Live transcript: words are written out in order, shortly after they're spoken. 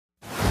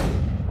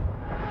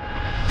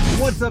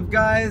What's up,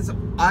 guys?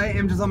 I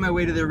am just on my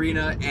way to the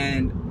arena,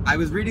 and I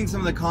was reading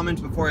some of the comments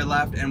before I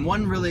left, and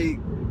one really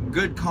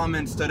good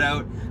comment stood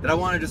out that I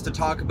wanted just to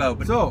talk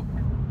about. So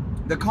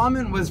the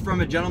comment was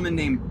from a gentleman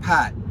named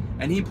Pat,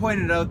 and he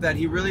pointed out that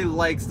he really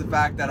likes the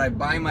fact that I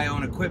buy my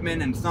own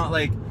equipment, and it's not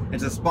like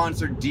it's a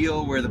sponsored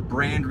deal where the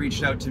brand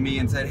reached out to me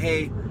and said,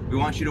 hey, we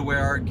want you to wear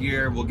our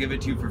gear, we'll give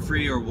it to you for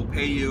free, or we'll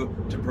pay you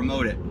to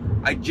promote it.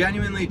 I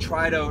genuinely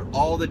tried out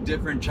all the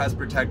different chest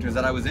protectors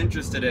that I was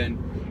interested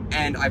in,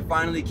 and I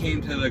finally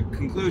came to the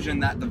conclusion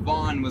that the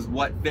Vaughn was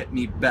what fit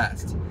me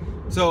best.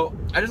 So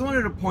I just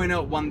wanted to point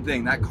out one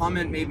thing. That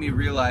comment made me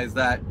realize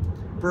that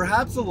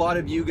perhaps a lot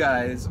of you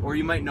guys, or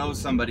you might know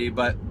somebody,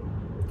 but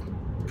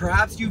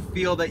perhaps you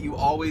feel that you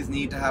always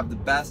need to have the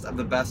best of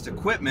the best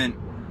equipment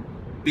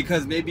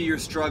because maybe you're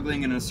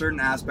struggling in a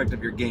certain aspect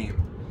of your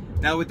game.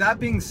 Now, with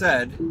that being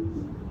said,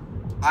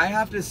 I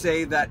have to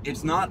say that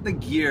it's not the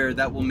gear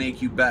that will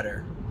make you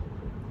better.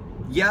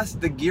 Yes,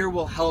 the gear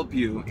will help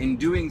you in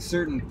doing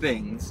certain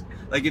things.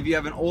 Like if you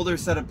have an older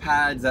set of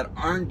pads that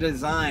aren't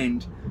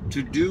designed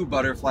to do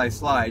butterfly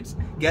slides,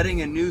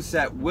 getting a new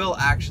set will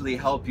actually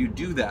help you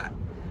do that.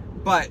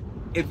 But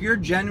if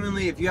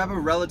you have a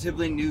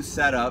relatively new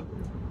setup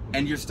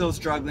and you're still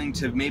struggling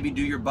to maybe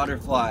do your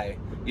butterfly,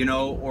 you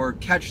know, or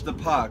catch the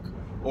puck,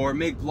 or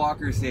make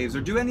blocker saves,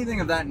 or do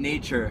anything of that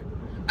nature,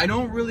 I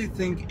don't really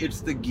think it's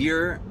the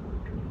gear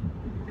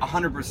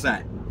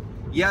 100%.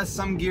 Yes,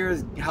 some gear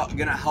is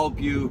gonna help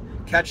you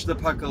catch the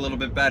puck a little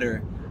bit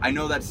better. I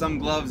know that some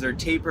gloves are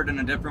tapered in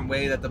a different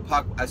way that the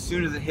puck, as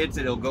soon as it hits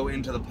it, it'll go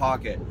into the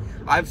pocket.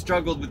 I've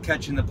struggled with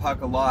catching the puck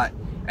a lot,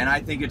 and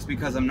I think it's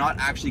because I'm not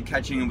actually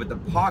catching it with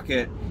the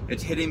pocket,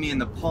 it's hitting me in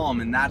the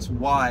palm, and that's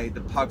why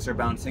the pucks are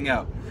bouncing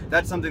out.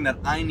 That's something that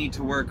I need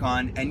to work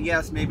on, and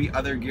yes, maybe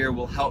other gear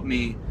will help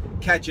me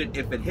catch it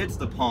if it hits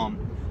the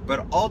palm,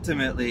 but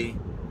ultimately,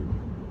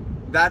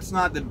 that's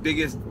not the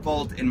biggest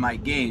fault in my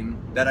game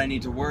that I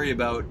need to worry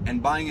about,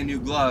 and buying a new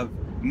glove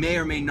may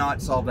or may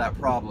not solve that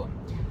problem.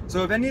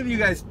 So if any of you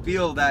guys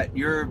feel that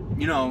you're,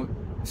 you know,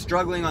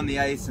 struggling on the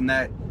ice and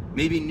that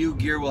maybe new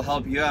gear will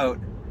help you out,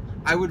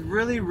 I would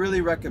really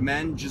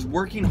recommend just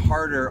working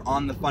harder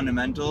on the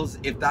fundamentals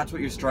if that's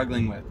what you're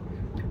struggling with.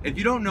 If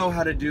you don't know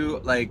how to do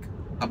like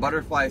a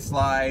butterfly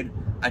slide,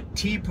 a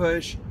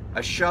T-push,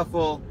 a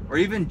shuffle, or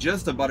even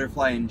just a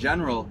butterfly in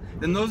general,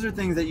 then those are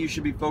things that you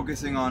should be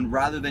focusing on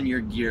rather than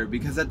your gear,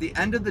 because at the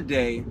end of the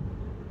day,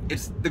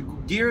 the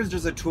gear is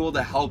just a tool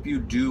to help you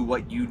do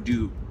what you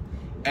do.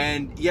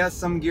 And yes,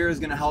 some gear is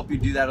going to help you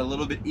do that a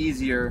little bit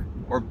easier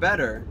or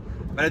better,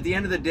 but at the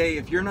end of the day,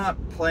 if you're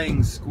not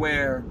playing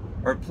square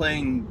or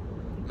playing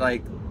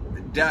like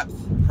depth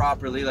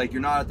properly, like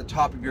you're not at the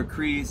top of your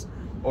crease,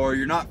 or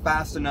you're not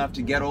fast enough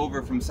to get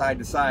over from side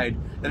to side,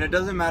 then it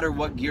doesn't matter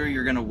what gear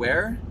you're going to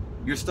wear,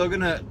 you're still going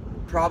to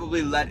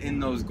probably let in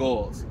those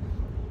goals.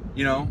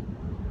 You know,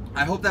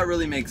 I hope that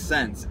really makes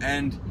sense.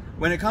 And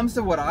when it comes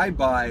to what I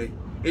buy,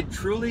 it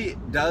truly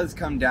does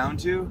come down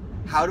to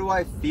how do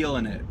I feel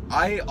in it.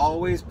 I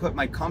always put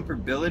my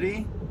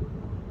comfortability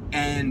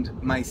and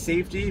my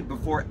safety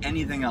before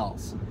anything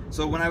else.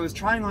 So when I was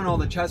trying on all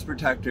the chest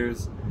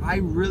protectors, I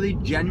really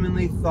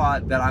genuinely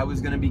thought that I was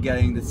going to be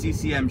getting the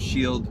CCM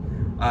Shield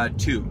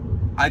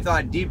 2. I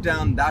thought deep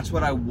down that's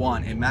what I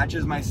want. It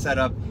matches my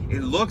setup.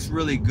 It looks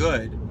really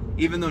good,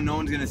 even though no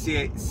one's going to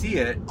see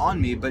it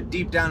on me, but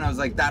deep down I was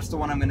like, that's the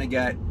one I'm going to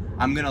get.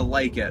 I'm going to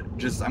like it.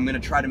 I'm going to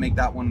try to make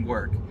that one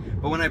work.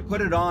 But when I put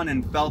it on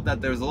and felt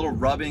that there was a little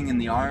rubbing in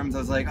the arms, I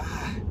was like,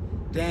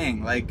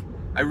 dang, like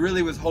I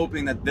really was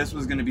hoping that this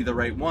was going to be the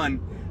right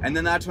one. And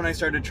then that's when I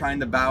started trying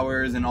the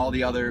Bowers and all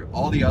the other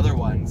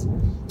ones.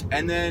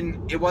 And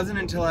then it wasn't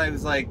until I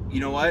was like, you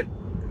know what?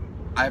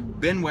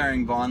 I've been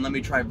wearing Vaughn, let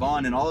me try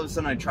Vaughn. And all of a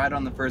sudden I tried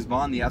on the first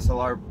Vaughn, the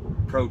SLR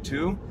Pro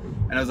 2,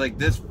 and I was like,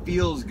 this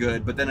feels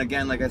good. But then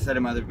again, like I said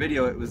in my other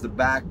video, it was the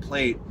back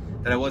plate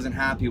that I wasn't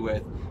happy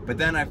with. But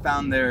then I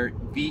found their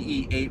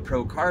VE8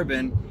 Pro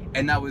Carbon,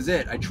 and that was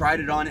it. I tried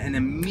it on, and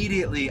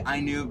immediately I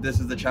knew this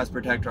is the chest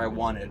protector I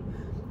wanted.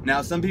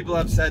 Now, some people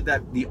have said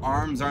that the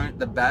arms aren't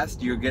the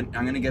best. I'm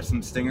gonna get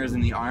some stingers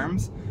in the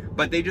arms,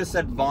 but they just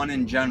said Vaughn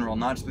in general,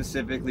 not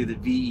specifically the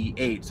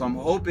VE8. So I'm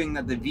hoping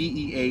that the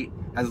VE8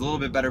 has a little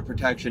bit better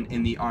protection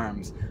in the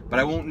arms, but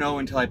I won't know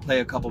until I play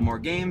a couple more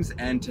games.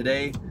 And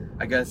today,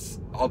 I guess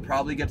I'll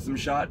probably get some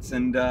shots,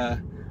 and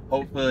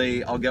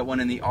hopefully I'll get one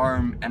in the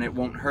arm and it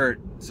won't hurt,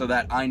 so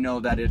that I know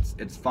that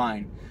it's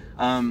fine.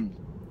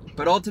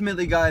 But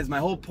ultimately, guys, my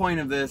whole point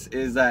of this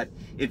is that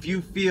if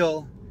you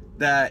feel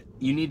that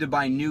you need to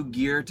buy new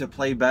gear to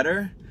play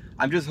better,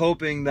 I'm just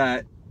hoping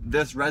that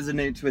this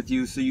resonates with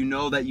you, so you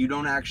know that you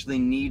don't actually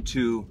need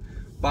to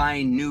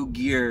buy new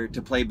gear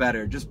to play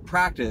better. Just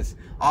practice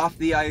off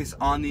the ice,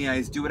 on the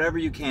ice, do whatever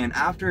you can.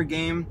 After a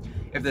game,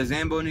 if the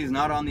Zamboni is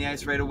not on the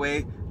ice right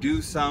away,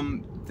 do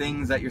some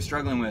things that you're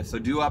struggling with. So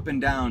do up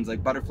and downs,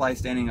 like butterfly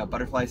standing up,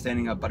 butterfly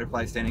standing up,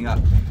 butterfly standing up.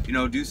 You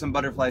know, do some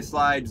butterfly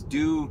slides,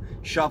 do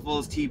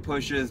shuffles,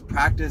 T-pushes,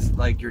 practice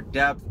like your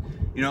depth.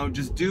 You know,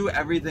 just do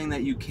everything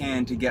that you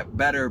can to get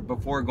better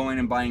before going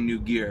and buying new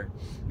gear.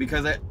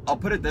 Because I'll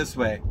put it this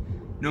way,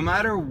 no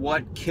matter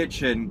what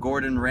kitchen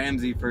Gordon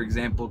Ramsay, for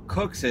example,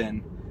 cooks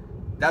in,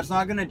 that's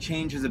not going to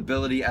change his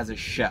ability as a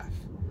chef.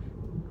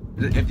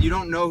 If you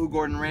don't know who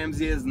Gordon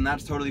Ramsay is, then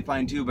that's totally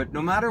fine too, but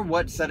no matter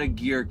what set of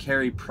gear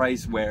Carey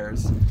Price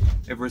wears,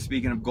 if we're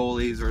speaking of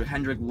goalies, or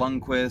Henrik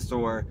Lundqvist,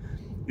 or,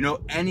 you know,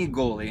 any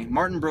goalie,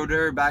 Martin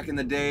Brodeur back in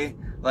the day,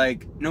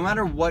 like, no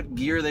matter what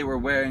gear they were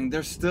wearing,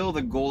 they're still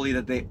the goalie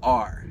that they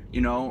are,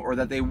 you know, or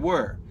that they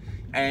were.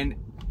 And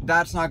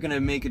that's not going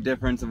to make a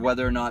difference of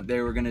whether or not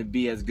they were going to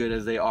be as good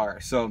as they are.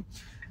 So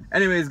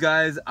anyways,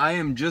 guys, I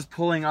am just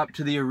pulling up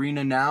to the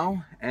arena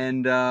now,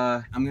 and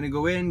I'm going to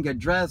go in, get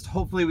dressed.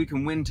 Hopefully we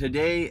can win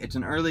today. It's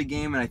an early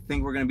game, and I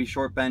think we're going to be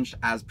short benched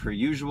as per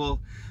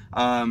usual.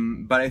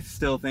 But I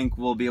still think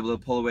we'll be able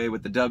to pull away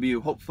with the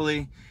W,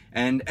 hopefully.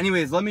 And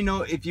anyways, let me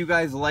know if you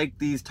guys like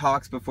these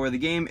talks before the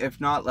game.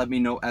 If not, let me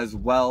know as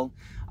well.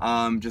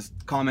 Just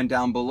comment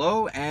down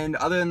below. And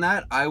other than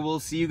that, I will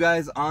see you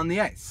guys on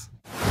the ice.